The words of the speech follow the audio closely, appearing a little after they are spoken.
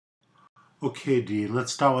Okay, D,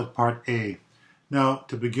 let's start with part A. Now,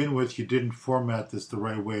 to begin with, you didn't format this the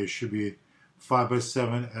right way. It should be 5 by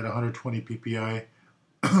 7 at 120 ppi.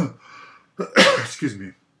 Excuse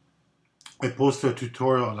me. I posted a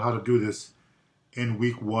tutorial on how to do this in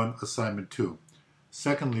week 1, assignment 2.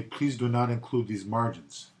 Secondly, please do not include these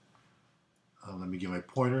margins. Let me get my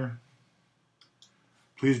pointer.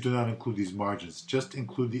 Please do not include these margins. Just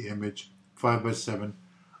include the image 5 by 7,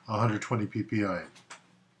 120 ppi.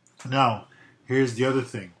 Now, here's the other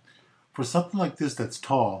thing. For something like this that's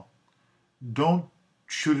tall, don't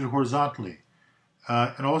shoot it horizontally.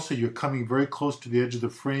 And also, you're coming very close to the edge of the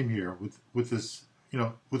frame here with this,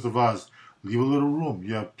 with the vase. Leave a little room.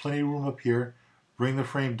 You have plenty of room up here. Bring the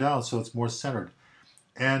frame down so it's more centered.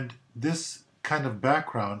 And this kind of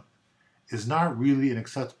background is not really an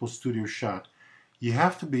acceptable studio shot. You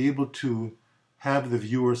have to be able to have the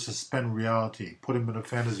viewer suspend reality, put him in a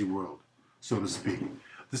fantasy world, so to speak.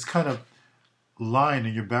 This kind of line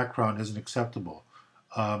in your background isn't acceptable.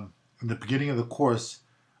 In the beginning of the course,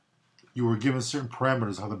 you were given certain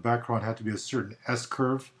parameters, how the background had to be a certain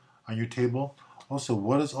S-curve on your table. Also,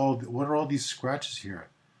 what are all these scratches here?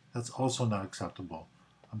 That's also not acceptable.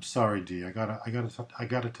 I'm sorry, D. I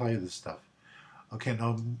gotta tell you this stuff. Okay,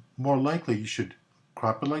 now more likely you should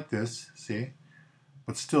crop it like this, see?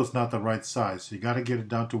 But still, it's not the right size. So you got to get it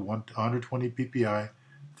down to 120 ppi,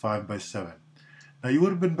 5 by 7. Now you would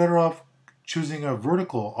have been better off choosing a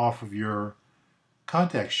vertical off of your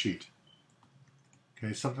contact sheet.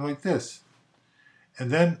 Okay, something like this.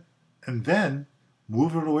 And then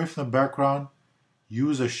move it away from the background.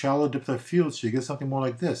 Use a shallow depth of field so you get something more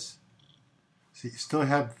like this. See, you still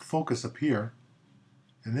have focus up here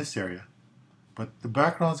in this area, but the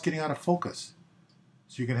background's getting out of focus.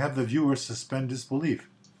 So you can have the viewer suspend disbelief.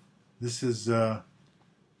 This is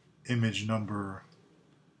image number,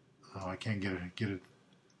 I can't get it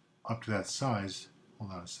up to that size.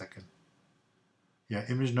 Hold on a second. Yeah,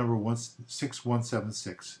 image number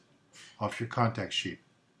 6176 off your contact sheet.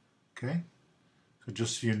 Okay? So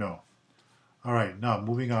just so you know. All right, now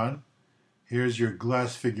moving on. Here's your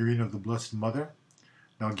glass figurine of the Blessed Mother.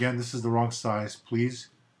 Now again, this is the wrong size. Please,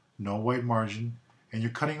 no white margin. And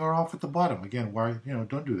you're cutting her off at the bottom. Again, why,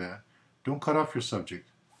 don't do that. Don't cut off your subject.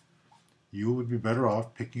 You would be better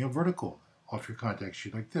off picking a vertical off your contact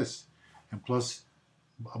sheet like this. And plus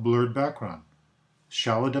a blurred background.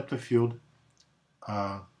 Shallow depth of field,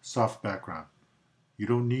 soft background. You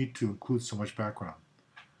don't need to include so much background.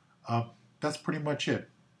 That's pretty much it.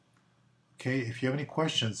 Okay, if you have any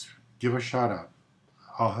questions, give a shout out.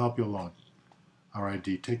 I'll help you along. All right,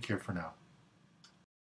 D, take care for now.